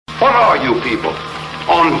are you people?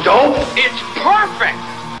 On dope? It's perfect!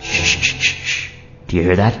 Shh. Do you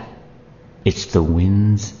hear that? It's the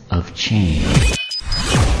winds of change.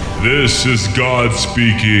 This is God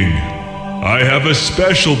speaking. I have a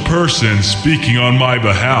special person speaking on my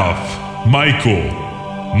behalf, Michael.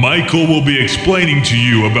 Michael will be explaining to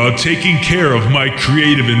you about taking care of my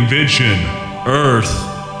creative invention, Earth,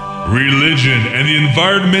 religion, and the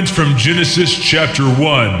environment from Genesis chapter 1,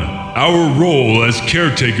 our role as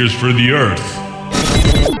caretakers for the Earth.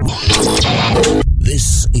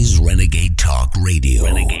 This is Renegade Talk Radio.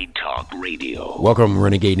 Renegade Talk Radio. Welcome,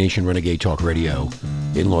 Renegade Nation, Renegade Talk Radio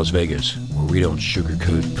in Las Vegas, where we don't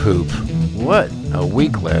sugarcoat poop. What a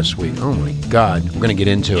week last week. Oh my God. We're going to get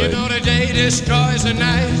into it. You know the day destroys the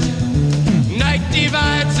night. Night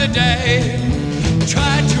divides the day.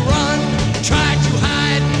 Try to run, try to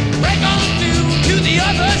hide. Break on through to the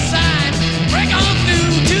other side. Break on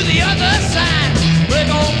through to the other side. Break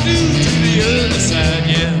on through to the other side,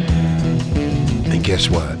 yeah. And guess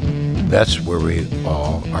what? That's where we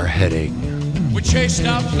all are heading. We chased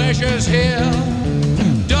our pleasures here,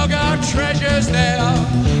 dug our treasures there.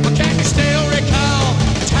 But can you still recall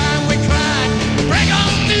the time we cried? Break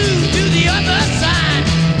on through to the other side.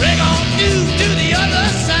 Break on through to the other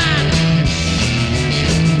side.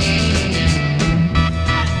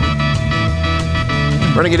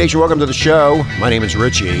 Renegade Nation, welcome to the show. My name is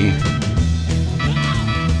Richie.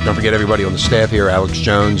 Don't forget everybody on the staff here, Alex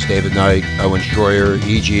Jones, David Knight, Owen Schroyer,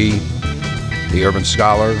 E.G., the Urban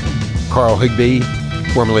Scholar, Carl Higbee,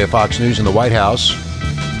 formerly of Fox News in the White House,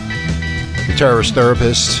 the terrorist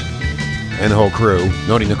therapist, and the whole crew,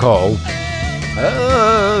 Noni Nicole,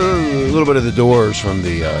 a little bit of the Doors from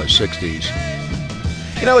the 60s.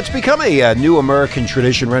 You know, it's become a new American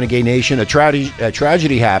tradition, Renegade Nation. A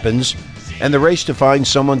tragedy happens, and the race to find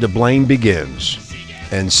someone to blame begins.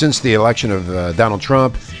 And since the election of Donald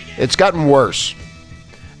Trump, it's gotten worse.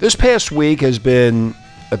 This past week has been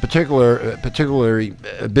a particularly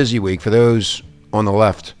busy week for those on the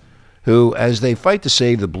left who, as they fight to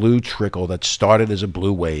save the blue trickle that started as a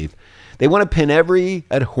blue wave, they want to pin every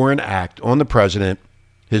abhorrent act on the president,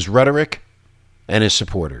 his rhetoric, and his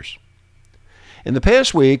supporters. In the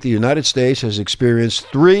past week, the United States has experienced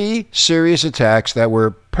 3 serious attacks that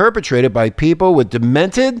were perpetrated by people with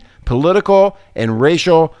demented political and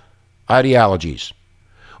racial ideologies.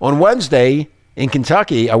 On Wednesday, in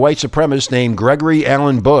Kentucky, a white supremacist named Gregory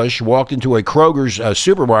Allen Bush walked into a Kroger's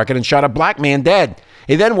supermarket and shot a black man dead.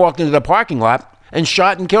 He then walked into the parking lot and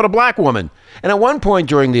shot and killed a black woman. And at one point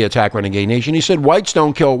during the attack, Renegade Nation, he said, "Whites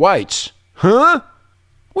don't kill whites." Huh?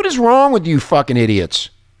 What is wrong with you fucking idiots?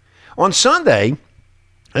 On Sunday,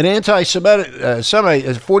 an anti-Semitic,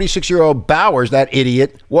 46-year-old Bowers, that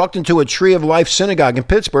idiot, walked into a Tree of Life synagogue in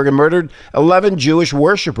Pittsburgh and murdered 11 Jewish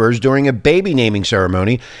worshipers during a baby naming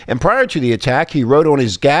ceremony. And prior to the attack, he wrote on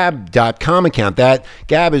his Gab.com account, that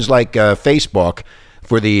Gab is like Facebook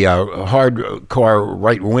for the hardcore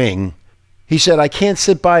right wing. He said, "I can't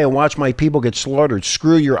sit by and watch my people get slaughtered.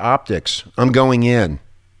 Screw your optics. I'm going in."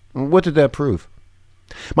 What did that prove?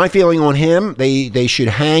 My feeling on him, they should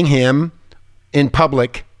hang him in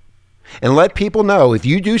public and let people know, if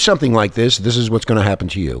you do something like this, this is what's going to happen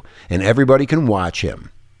to you. And everybody can watch him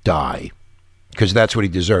die, because that's what he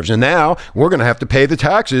deserves. And now we're going to have to pay the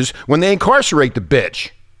taxes when they incarcerate the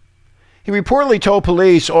bitch. He reportedly told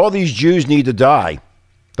police all these Jews need to die,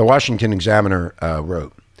 the Washington Examiner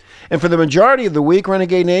wrote. And for the majority of the week,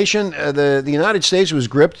 Renegade Nation, the United States was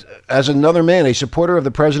gripped as another man, a supporter of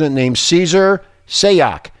the president named Caesar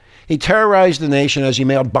Sayoc. He terrorized the nation as he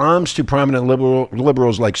mailed bombs to prominent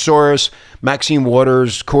liberals like Soros, Maxine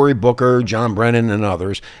Waters, Cory Booker, John Brennan, and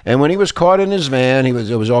others. And when he was caught in his van, it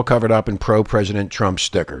was all covered up in pro-President Trump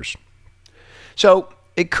stickers. So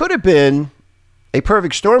it could have been a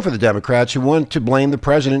perfect storm for the Democrats who want to blame the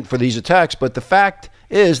president for these attacks. But the fact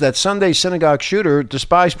is that Sunday's synagogue shooter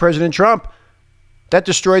despised President Trump. That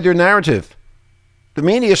destroyed their narrative. The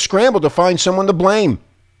media scrambled to find someone to blame.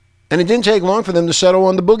 And it didn't take long for them to settle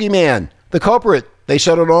on the boogeyman. The culprit they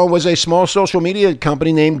settled on was a small social media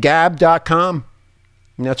company named Gab.com.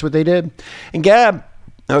 And that's what they did. And Gab,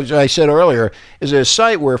 as I said earlier, is a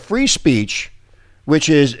site where free speech, which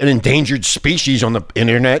is an endangered species on the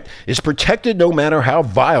internet, is protected no matter how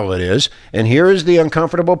vile it is. And here is the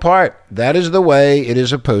uncomfortable part. That is the way it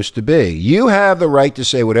is supposed to be. You have the right to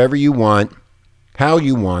say whatever you want, how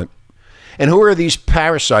you want. And who are these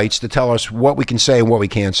parasites to tell us what we can say and what we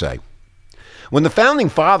can't say? When the founding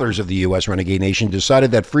fathers of the U.S. Renegade Nation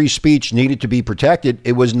decided that free speech needed to be protected,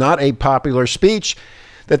 it was not a popular speech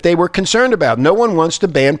that they were concerned about. No one wants to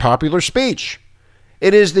ban popular speech.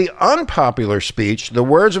 It is the unpopular speech, the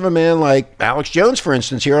words of a man like Alex Jones, for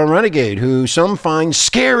instance, here on Renegade, who some find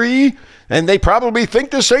scary, and they probably think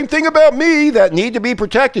the same thing about me, that need to be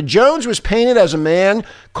protected. Jones was painted as a man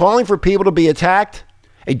calling for people to be attacked,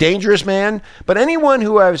 a dangerous man, but anyone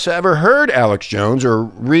who has ever heard Alex Jones or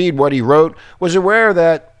read what he wrote was aware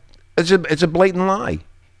that it's a blatant lie.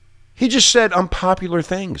 He just said unpopular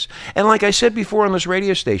things. And like I said before on this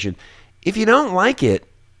radio station, if you don't like it,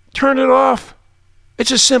 turn it off.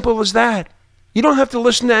 It's as simple as that. You don't have to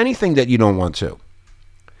listen to anything that you don't want to.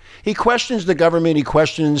 He questions the government. He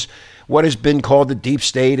questions what has been called the deep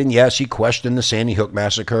state. And yes, he questioned the Sandy Hook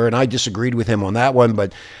massacre. And I disagreed with him on that one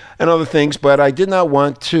and other things. But I did not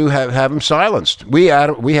want to have him silenced. We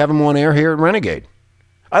have him on air here at Renegade.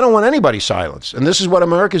 I don't want anybody silenced. And this is what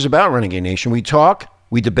America is about, Renegade Nation. We talk,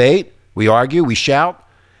 we debate, we argue, we shout.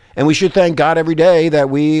 And we should thank God every day that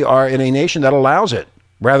we are in a nation that allows it,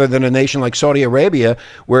 rather than a nation like Saudi Arabia,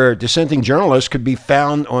 where dissenting journalists could be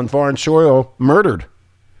found on foreign soil murdered.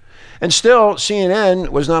 And still, CNN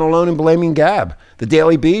was not alone in blaming Gab. The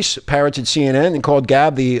Daily Beast parroted CNN and called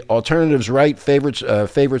Gab the alternative's right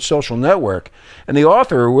favorite social network. And the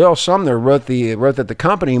author, Will Sumner, wrote that the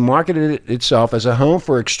company marketed itself as a home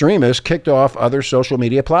for extremists kicked off other social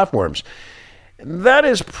media platforms. That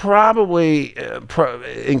is probably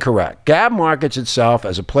incorrect. Gab markets itself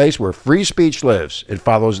as a place where free speech lives. It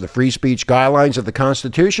follows the free speech guidelines of the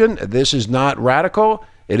Constitution. This is not radical.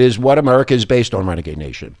 It is what America is based on, Renegade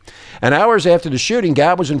Nation. And hours after the shooting,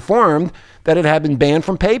 Gab was informed that it had been banned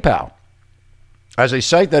from PayPal. As a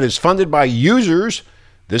site that is funded by users,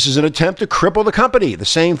 this is an attempt to cripple the company, the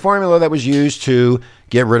same formula that was used to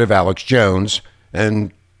get rid of Alex Jones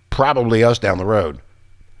and probably us down the road.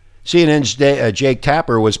 CNN's Jake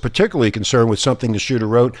Tapper was particularly concerned with something the shooter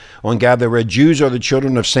wrote on Gab that read, "Jews are the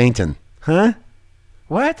children of Satan." Huh?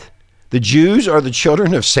 What? The Jews are the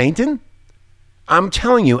children of Satan? I'm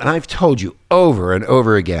telling you, and I've told you over and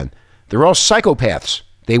over again, they're all psychopaths.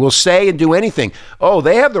 They will say and do anything. Oh,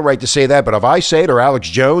 they have the right to say that, but if I say it, or Alex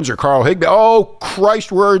Jones or Carl Higbee, oh,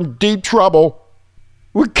 Christ, we're in deep trouble.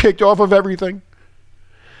 We're kicked off of everything.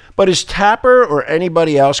 But is Tapper or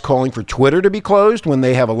anybody else calling for Twitter to be closed when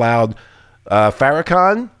they have allowed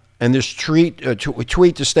Farrakhan and this tweet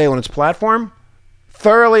to stay on its platform?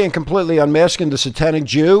 Thoroughly and completely unmasking the satanic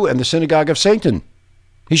Jew and the synagogue of Satan.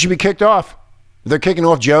 He should be kicked off. If they're kicking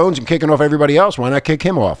off Jones and kicking off everybody else, why not kick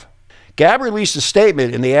him off? Gab released a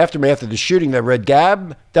statement in the aftermath of the shooting that read,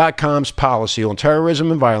 Gab.com's policy on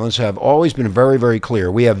terrorism and violence have always been very, very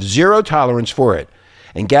clear. We have zero tolerance for it.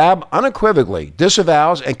 And Gab unequivocally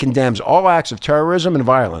disavows and condemns all acts of terrorism and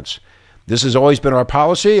violence. This has always been our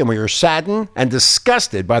policy, and we are saddened and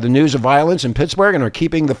disgusted by the news of violence in Pittsburgh and are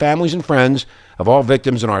keeping the families and friends of all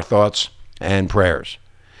victims in our thoughts and prayers.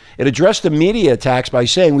 It addressed the media attacks by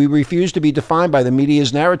saying we refuse to be defined by the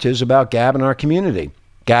media's narratives about Gab and our community.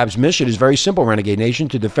 Gab's mission is very simple, Renegade Nation,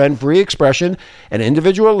 to defend free expression and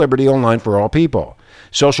individual liberty online for all people.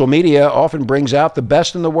 Social media often brings out the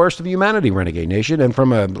best and the worst of humanity, Renegade Nation, and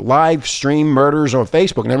from a live stream murders on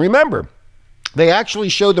Facebook. Now remember, they actually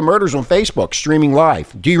showed the murders on Facebook streaming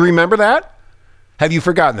live. Do you remember that? Have you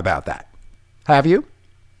forgotten about that? Have you?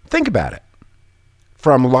 Think about it.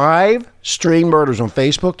 From live stream murders on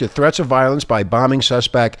Facebook to threats of violence by bombing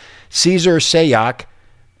suspect Cesar Sayoc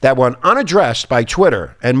that went unaddressed by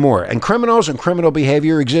Twitter and more. And criminals and criminal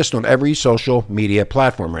behavior exist on every social media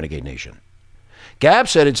platform, Renegade Nation. Gab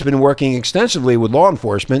said it's been working extensively with law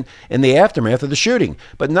enforcement in the aftermath of the shooting,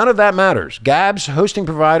 but none of that matters. Gab's hosting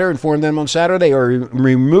provider informed them on Saturday they are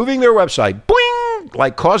removing their website, boing,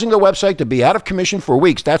 like causing the website to be out of commission for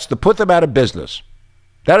weeks. That's to put them out of business.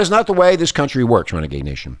 That is not the way this country works, Renegade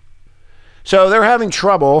Nation. So they're having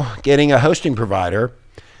trouble getting a hosting provider.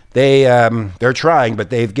 They're trying, but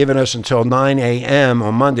they've given us until 9 a.m.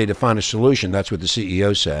 on Monday to find a solution. That's what the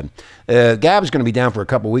CEO said. Gab is going to be down for a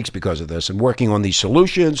couple weeks because of this and working on these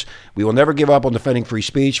solutions. We will never give up on defending free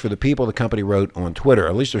speech for the people, the company wrote on Twitter.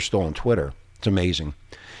 At least they're still on Twitter. It's amazing.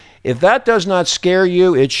 If that does not scare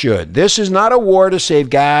you, it should. This is not a war to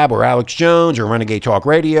save Gab or Alex Jones or Renegade Talk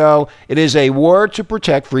Radio. It is a war to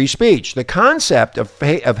protect free speech. The concept of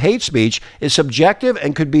hate speech is subjective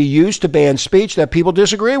and could be used to ban speech that people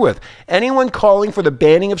disagree with. Anyone calling for the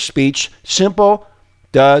banning of speech simple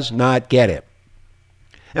does not get it.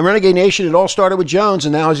 And Renegade Nation, it all started with Jones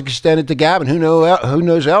and now is extended to Gab, and who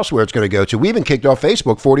knows elsewhere it's going to go to. We've been kicked off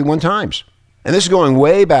Facebook 41 times. And this is going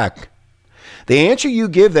way back. The answer you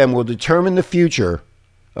give them will determine the future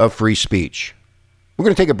of free speech. We're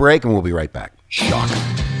going to take a break and we'll be right back. Shock,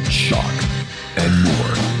 shock, and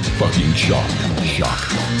more. Fucking shock, shock,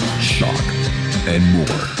 shock, and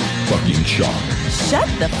more. fucking shock. Shut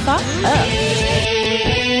the fuck up.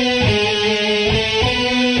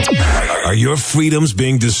 Are your freedoms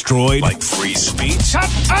being destroyed? Like free speech? Shut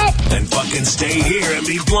up! Then fucking stay here and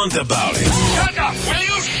be blunt about it. Shut up! Will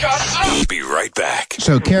you shut up? Be right back.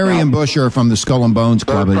 So Kerry and Bush are from the Skull and Bones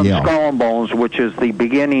Club at Yale. Skull and Bones, which is the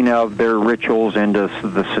beginning of their rituals into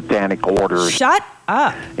the satanic orders. Shut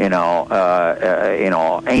up. Anal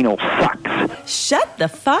sex. Shut the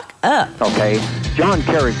fuck up. Okay? John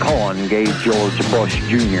Kerry Cullen gave George Bush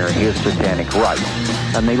Jr. his satanic rites,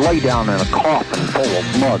 and they lay down in a coffin full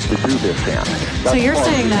of mud to do this in. So you're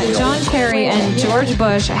saying that John Kerry and George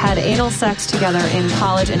Bush had anal sex together in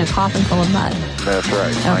college in a coffin full of mud? That's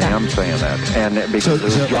right. Okay. I am saying that. And because it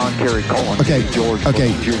was John Kerry Cullen okay, George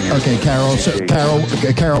okay, Bush Jr. Okay, Carol. So,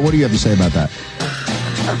 Carol, what do you have to say about that?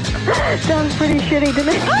 Sounds pretty shitty to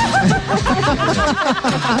me.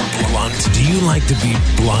 Blunt? Do you like to be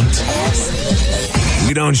blunt?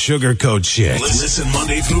 We don't sugarcoat shit. Listen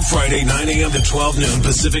Monday through Friday, 9 a.m. to 12 noon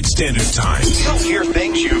Pacific Standard Time. You'll hear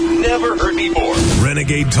things you've never heard before.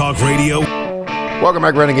 Renegade Talk Radio. Welcome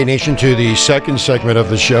back, Renegade Nation, to the second segment of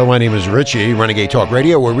the show. My name is Richie, Renegade Talk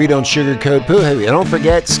Radio, where we don't sugarcoat poo. Hey, and don't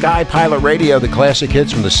forget Sky Pilot Radio, the classic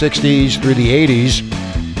hits from the 60s through the 80s.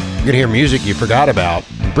 You're going to hear music you forgot about.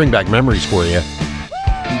 Bring back memories for you.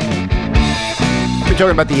 We're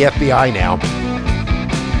talking about the FBI now.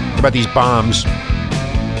 About these bombs.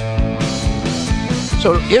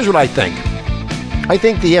 So here's what I think. I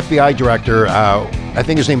think the FBI director, I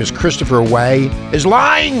think his name is Christopher Wray, is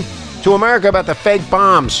lying to America about the fake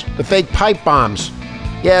bombs, the fake pipe bombs.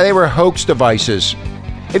 Yeah, they were hoax devices.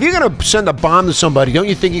 If you're going to send a bomb to somebody, don't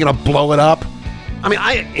you think you're going to blow it up? I mean,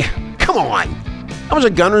 come on. I was a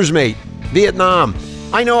gunner's mate, Vietnam.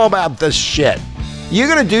 I know about this shit. You're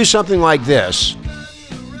going to do something like this,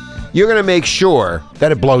 you're going to make sure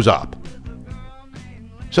that it blows up.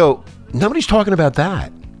 So nobody's talking about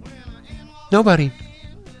that. Nobody.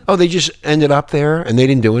 Oh, they just ended up there and they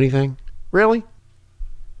didn't do anything? Really?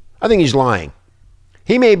 I think he's lying.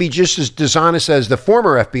 He may be just as dishonest as the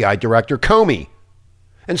former FBI director, Comey.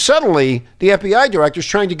 And suddenly, the FBI director is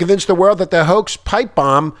trying to convince the world that the hoax pipe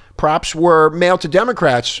bomb props were mailed to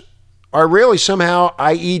Democrats are really somehow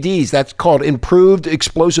IEDs. That's called Improved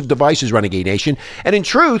Explosive Devices, Renegade Nation. And in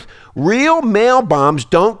truth, real mail bombs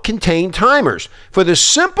don't contain timers, for the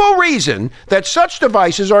simple reason that such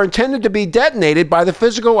devices are intended to be detonated by the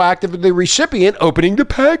physical act of the recipient opening the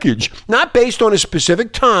package, not based on a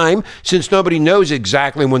specific time, since nobody knows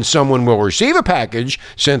exactly when someone will receive a package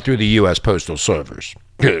sent through the U.S. Postal Service.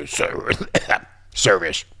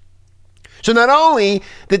 Service. So not only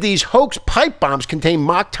did these hoax pipe bombs contain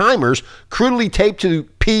mock timers crudely taped to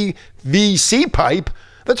PVC pipe,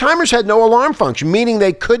 the timers had no alarm function, meaning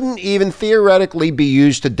they couldn't even theoretically be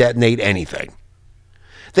used to detonate anything.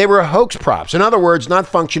 They were hoax props. In other words, not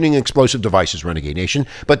functioning explosive devices, Renegade Nation,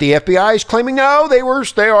 but the FBI is claiming no, they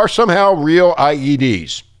are somehow real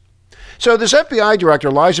IEDs. So this FBI director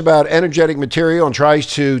lies about energetic material and tries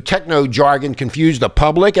to techno-jargon confuse the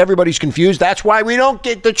public. Everybody's confused. That's why we don't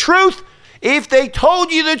get the truth. If they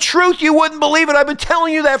told you the truth, you wouldn't believe it. I've been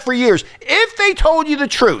telling you that for years. If they told you the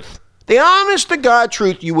truth, the honest-to-God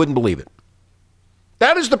truth, you wouldn't believe it.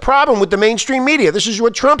 That is the problem with the mainstream media. This is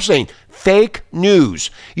what Trump's saying. Fake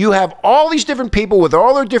news. You have all these different people with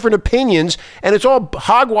all their different opinions, and it's all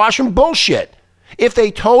hogwash and bullshit. If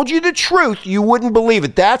they told you the truth, you wouldn't believe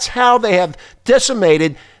it. That's how they have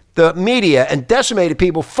decimated the media and decimated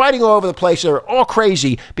people fighting all over the place. They're all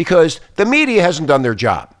crazy because the media hasn't done their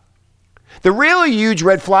job. The really huge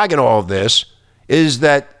red flag in all of this is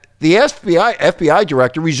that the FBI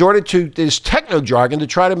director resorted to this techno jargon to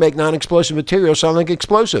try to make non-explosive material sound like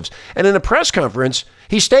explosives. And in a press conference,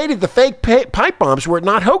 he stated the fake pipe bombs were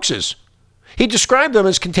not hoaxes. He described them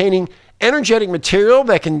as containing energetic material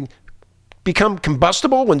that can become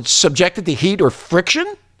combustible when subjected to heat or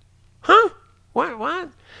friction? Huh? What?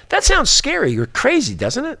 That sounds scary or crazy,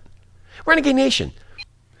 doesn't it? Renegade Nation.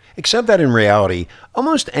 Except that in reality,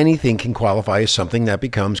 almost anything can qualify as something that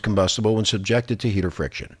becomes combustible when subjected to heat or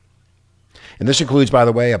friction. And this includes, by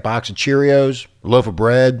the way, a box of Cheerios, a loaf of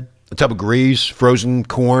bread, a tub of grease, frozen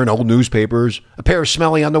corn, old newspapers, a pair of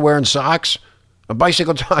smelly underwear and socks, a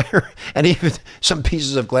bicycle tire, and even some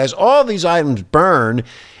pieces of glass. All these items burn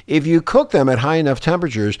if you cook them at high enough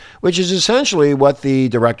temperatures, which is essentially what the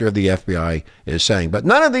director of the FBI is saying. But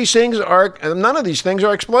none of these things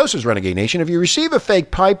are explosives, Renegade Nation. If you receive a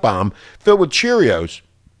fake pipe bomb filled with Cheerios,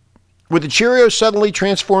 would the Cheerios suddenly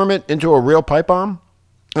transform it into a real pipe bomb?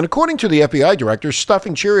 And according to the FBI director,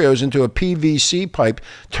 stuffing Cheerios into a PVC pipe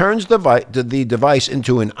turns the device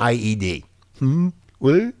into an IED.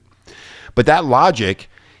 What? But that logic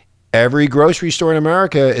Every grocery store in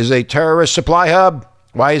America is a terrorist supply hub.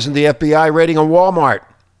 Why isn't the FBI raiding a Walmart?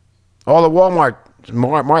 All the Walmarts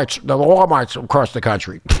across the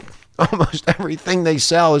country. Almost everything they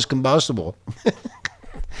sell is combustible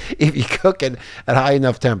if you cook it at high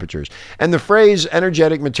enough temperatures. And the phrase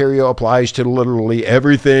energetic material applies to literally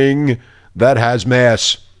everything that has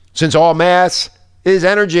mass, since all mass is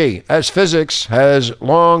energy, as physics has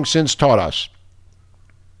long since taught us.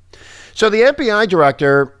 So the FBI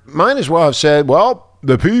director might as well have said, well,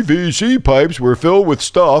 the PVC pipes were filled with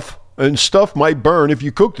stuff, and stuff might burn if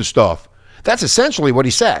you cook the stuff. That's essentially what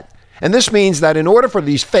he said. And this means that in order for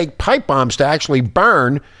these fake pipe bombs to actually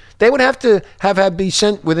burn, they would have to be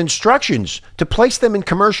sent with instructions to place them in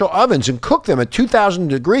commercial ovens and cook them at 2,000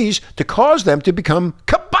 degrees to cause them to become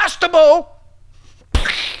combustible.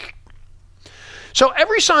 So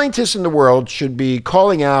every scientist in the world should be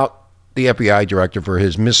calling out the FBI director for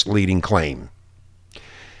his misleading claim.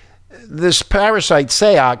 This parasite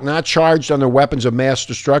Sayok not charged under weapons of mass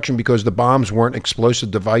destruction because the bombs weren't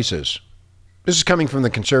explosive devices. This is coming from the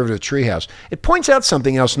conservative treehouse. It points out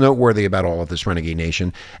something else noteworthy about all of this, Renegade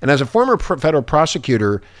Nation. And as a former federal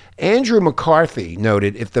prosecutor, Andrew McCarthy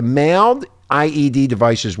noted if the mailed IED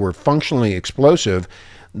devices were functionally explosive,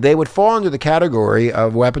 they would fall under the category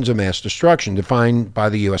of weapons of mass destruction defined by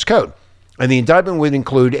the U.S. Code. And the indictment would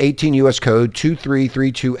include 18 U.S. Code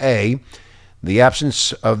 2332A. The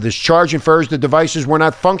absence of this charge infers the devices were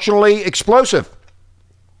not functionally explosive.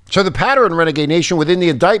 So the pattern, Renegade Nation, within the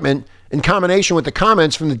indictment, in combination with the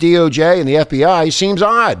comments from the DOJ and the FBI, seems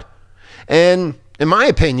odd. And, in my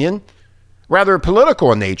opinion, rather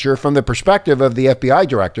political in nature from the perspective of the FBI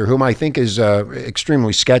director, whom I think is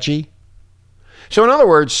extremely sketchy. So in other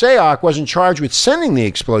words, Sayok wasn't charged with sending the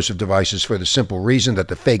explosive devices for the simple reason that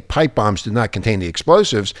the fake pipe bombs did not contain the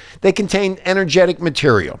explosives. They contained energetic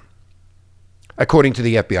material, according to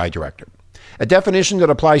the FBI director. A definition that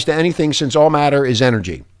applies to anything since all matter is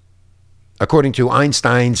energy, according to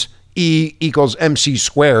Einstein's E equals MC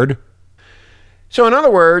squared. So in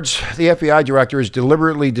other words, the FBI director is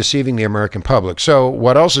deliberately deceiving the American public. So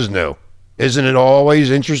what else is new? Isn't it always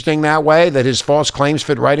interesting that way, that his false claims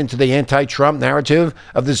fit right into the anti-Trump narrative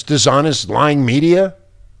of this dishonest, lying media?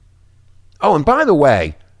 Oh, and by the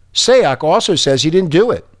way, Sayok also says he didn't do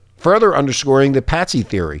it, further underscoring the patsy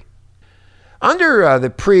theory. Under the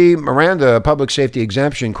pre-Miranda public safety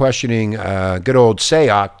exemption, questioning good old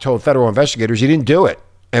Sayok told federal investigators he didn't do it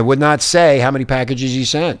and would not say how many packages he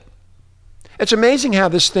sent. It's amazing how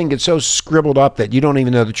this thing gets so scribbled up that you don't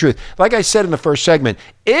even know the truth. Like I said in the first segment,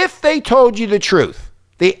 if they told you the truth,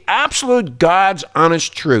 the absolute God's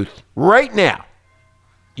honest truth, right now,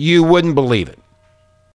 you wouldn't believe it.